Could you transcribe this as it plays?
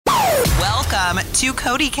Welcome to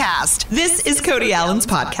Cody Cast. This is Cody Allen's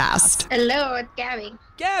podcast. Hello, it's Gabby.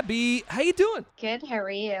 Gabby, how you doing? Good, how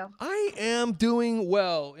are you? I am doing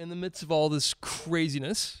well in the midst of all this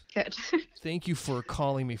craziness. Good. Thank you for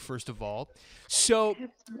calling me, first of all. So,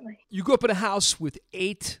 Absolutely. you grew up in a house with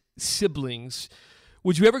 8 siblings.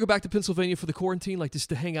 Would you ever go back to Pennsylvania for the quarantine, like just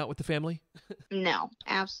to hang out with the family? No,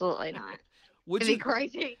 absolutely not. Would It'd you? be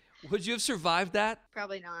crazy. Would you have survived that?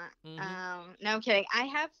 Probably not. Mhm. No, I'm kidding. I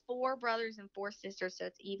have 4 brothers and 4 sisters, so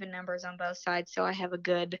it's even numbers on both sides. So I have a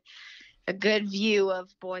good view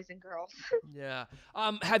of boys and girls. Yeah.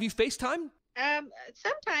 Have you FaceTime?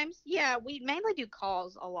 Sometimes, yeah, we mainly do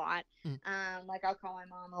calls a lot. Mm. Like I'll call my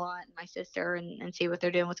mom a lot and my sister and see what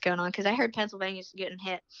they're doing, what's going on. Because I heard Pennsylvania's getting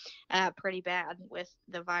hit pretty bad with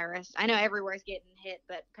the virus. I know everywhere's getting hit,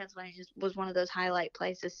 but Pennsylvania just was one of those highlight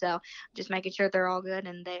places. So just making sure they're all good,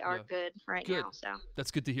 and they are good right Good. now. So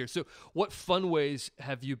That's good to hear. So, what fun ways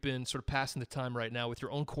have you been sort of passing the time right now with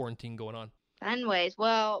your own quarantine going on? fun ways.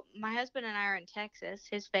 Well, my husband and I are in Texas.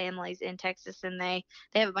 His family's in Texas, and they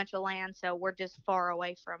have a bunch of land, so we're just far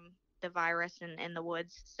away from the virus and in the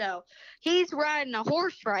woods. So he's riding a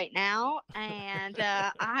horse right now, and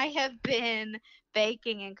I have been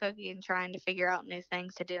baking and cooking and trying to figure out new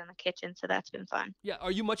things to do in the kitchen. So that's been fun. Yeah.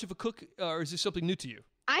 Are you much of a cook, or is this something new to you?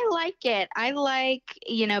 I like it. I like,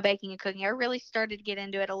 baking and cooking. I really started to get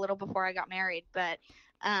into it a little before I got married, but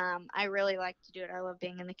I really like to do it. I love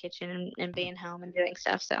being in the kitchen and being home and doing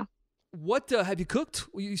stuff. So What have you cooked?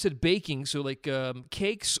 Well, you said baking, so like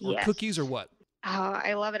cakes or Yes. cookies or what? Oh,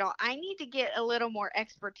 I love it all. I need to get a little more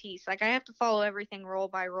expertise. Like I have to follow everything roll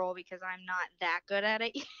by roll because I'm not that good at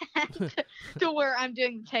it yet to where I'm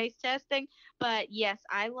doing taste testing. But yes,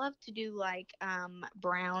 I love to do like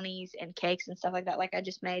brownies and cakes and stuff like that. Like I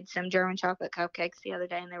just made some German chocolate cupcakes the other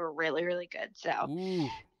day and they were really, really good. So Ooh,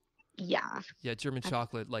 yeah. yeah, German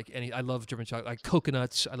chocolate. I love German chocolate. Like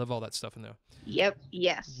coconuts. I love all that stuff in there. Yep.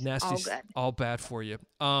 Yes. Nasty, All good. all bad for you.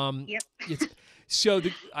 Yep. It's, so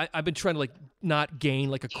I've been trying to like not gain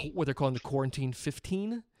like what they're calling the quarantine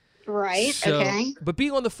 15. Right. So, Okay. But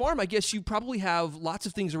being on the farm, I guess you probably have lots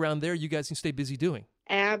of things around there you guys can stay busy doing.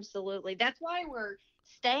 Absolutely. That's why we're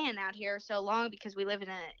staying out here so long, because we live in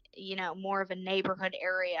a more of a neighborhood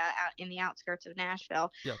area out in the outskirts of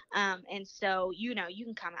Nashville. Yeah. And so you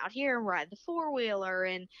can come out here and ride the 4-wheeler,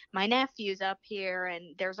 and my nephew's up here,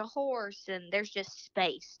 and there's a horse, and there's just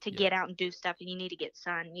space to get out and do stuff, and you need to get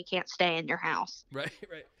sun. You can't stay in your house. Right.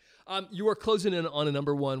 You are closing in on a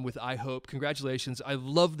number 1 with I Hope. Congratulations. I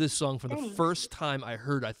love this song from the Thanks. first time I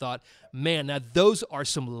heard. I thought, man, now those are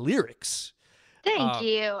some lyrics. Thank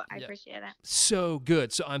you. I yeah. appreciate it. So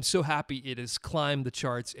good. So I'm so happy it has climbed the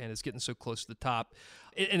charts and it's getting so close to the top.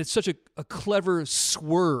 And it's such a clever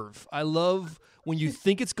swerve. I love when you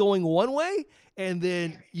think it's going one way and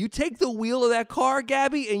then you take the wheel of that car,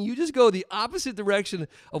 Gabby, and you just go the opposite direction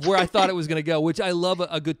of where I thought it was going to go, which I love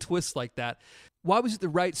a good twist like that. Why was it the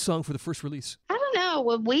right song for the first release? I don't know.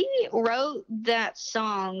 When we wrote that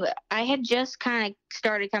song, I had just kind of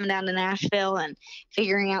started coming down to Nashville and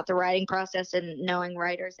figuring out the writing process and knowing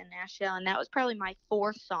writers in Nashville. And that was probably my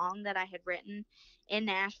 4th song that I had written in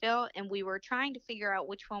Nashville. And we were trying to figure out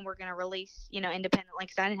which one we're going to release, independently,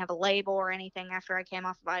 because I didn't have a label or anything after I came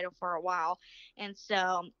off of Idol for a while. And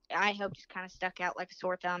so I Hope just kind of stuck out like a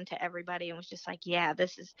sore thumb to everybody and was just like, yeah,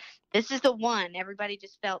 this is the one. Everybody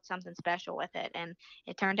just felt something special with it. And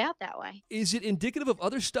it turned out that way. Is it indicative of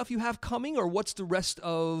other stuff you have coming, or what's the rest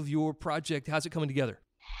of your project? How's it coming together?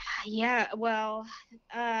 Yeah, well,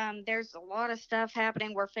 there's a lot of stuff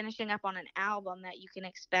happening. We're finishing up on an album that you can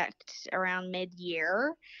expect around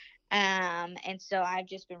mid-year. And so I've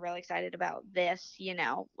just been really excited about this.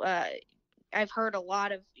 I've heard a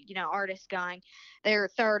lot of, artists going their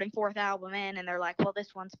 3rd and 4th album in, and they're like, well,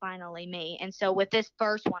 this one's finally me. And so with this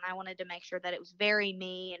first one, I wanted to make sure that it was very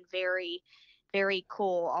me and very, very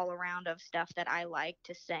cool all around of stuff that I like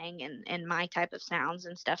to sing and my type of sounds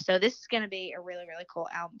and stuff. So this is going to be a really, really cool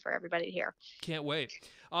album for everybody to hear. Can't wait.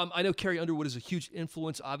 I know Carrie Underwood is a huge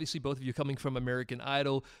influence. Obviously, both of you coming from American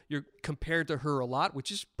Idol. You're compared to her a lot, which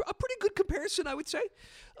is a pretty good comparison, I would say.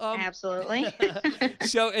 Absolutely.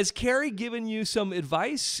 So has Carrie given you some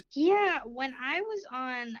advice? Yeah, when I was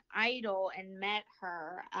on Idol and met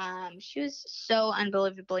her, she was so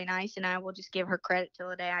unbelievably nice, and I will just give her credit till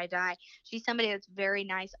the day I die. She's somebody that's very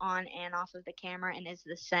nice on and off of the camera and is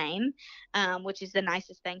the same, which is the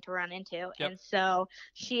nicest thing to run into. Yep. And so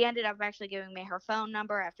she ended up actually giving me her phone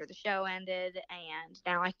number after the show ended, and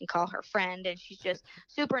now I can call her friend, and she's just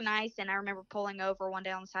super nice. And I remember pulling over one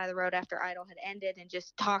day on the side of the road after Idol had ended and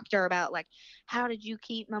just talking talk to her about like, how did you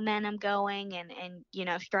keep momentum going and you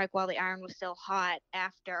know, strike while the iron was still hot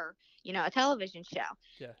after, you know, a television show.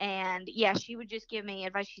 Yeah. And yeah, she would just give me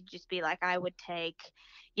advice. She'd just be like, I would take,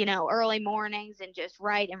 you know, early mornings and just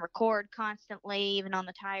write and record constantly, even on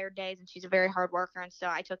the tired days. And she's a very hard worker. And so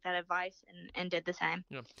I took that advice and did the same.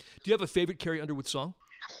 Yeah. Do you have a favorite Carrie Underwood song?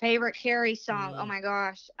 Favorite Carrie song? Oh my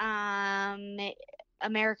gosh.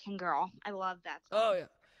 American Girl. I love that song. Oh yeah.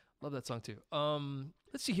 Love that song too.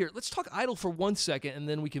 Let's see here. Let's talk Idol for 1 second and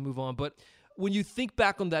then we can move on. But when you think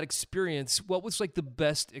back on that experience, what was like the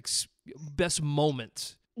best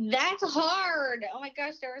moment? That's hard. Oh my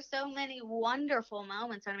gosh, there were so many wonderful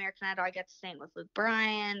moments on American Idol. I got to sing with Luke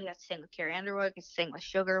Bryan, got to sing with Carrie Underwood, got to sing with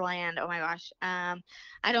Sugarland. Oh my gosh.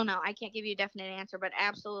 I don't know. I can't give you a definite answer, but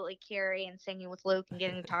absolutely Carrie and singing with Luke and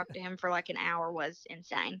getting to talk to him for like an hour was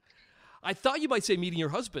insane. I thought you might say meeting your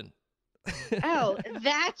husband. Oh,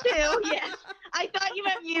 that too. Yes. I thought you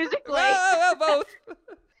meant musically. Both.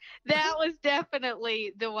 That was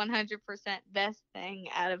definitely the 100% best thing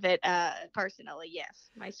out of it. Personally,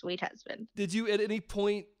 yes, my sweet husband. Did you at any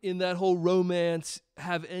point in that whole romance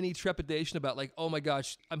have any trepidation about like, oh my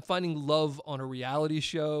gosh, I'm finding love on a reality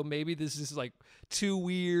show? Maybe this is like too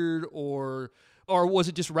weird, or was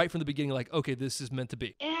it just right from the beginning, like, okay, this is meant to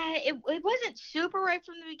be? It wasn't super right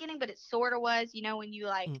from the beginning, but it sort of was, you know, when you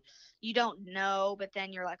like, you don't know, but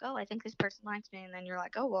then you're like, oh, I think this person likes me. And then you're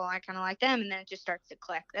like, oh, well, I kind of like them. And then it just starts to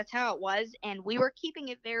click. That's how it was. And we were keeping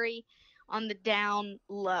it very on the down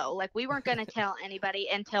low. Like we weren't going to tell anybody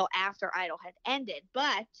until after Idol had ended.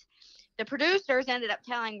 But the producers ended up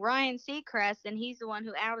telling Ryan Seacrest, and he's the one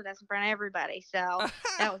who outed us in front of everybody. So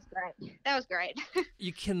that was great. That was great.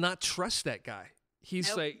 You cannot trust that guy.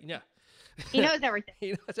 He's like, yeah. He knows everything.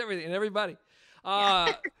 He knows everything and everybody.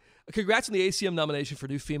 Congrats on the ACM nomination for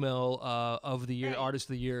New Female of the Year, Artist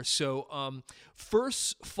of the Year. So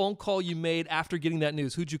first phone call you made after getting that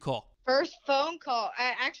news, who'd you call? First phone call.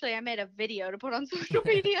 I made a video to put on social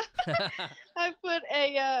media. I put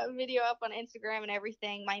a video up on Instagram and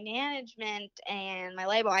everything. My management and my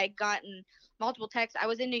label, I had gotten multiple texts. I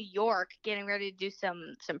was in New York getting ready to do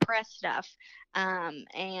some press stuff.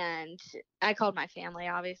 And I called my family,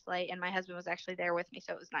 obviously, and my husband was actually there with me.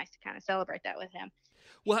 So it was nice to kind of celebrate that with him.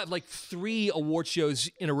 We'll have like 3 award shows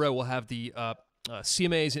in a row. We'll have the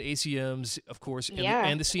CMAs and ACMs, of course,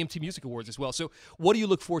 and the CMT Music Awards as well. So what do you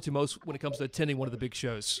look forward to most when it comes to attending one of the big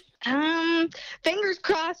shows? Fingers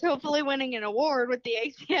crossed, hopefully winning an award with the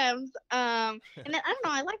ACMs. And then, I don't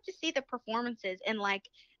know, I like to see the performances and like,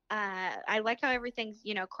 I like how everything's,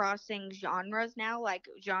 you know, crossing genres now. Like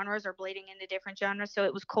genres are bleeding into different genres. So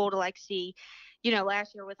it was cool to like see, you know,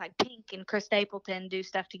 last year with like Pink and Chris Stapleton do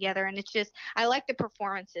stuff together. And it's just, I like the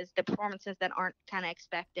performances that aren't kind of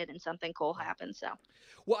expected and something cool happens. So.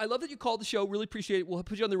 Well, I love that you called the show. Really appreciate it. We'll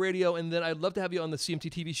put you on the radio, and then I'd love to have you on the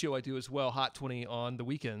CMT TV show I do as well, Hot 20 on the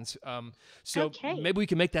weekends. So maybe we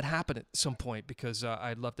can make that happen at some point, because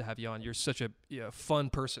I'd love to have you on. You're such a fun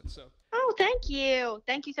person. So. Oh, thank you.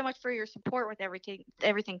 Thank you so much for your support with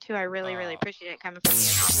everything too. I really, really appreciate it coming from you.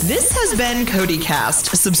 This has been Cody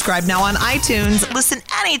Cast. Subscribe now on iTunes. Listen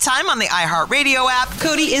anytime on the iHeartRadio app.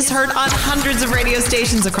 Cody is heard on hundreds of radio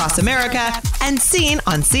stations across America and seen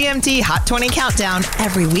on CMT Hot 20 Countdown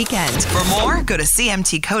every weekend. For more, go to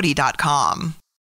cmtcody.com.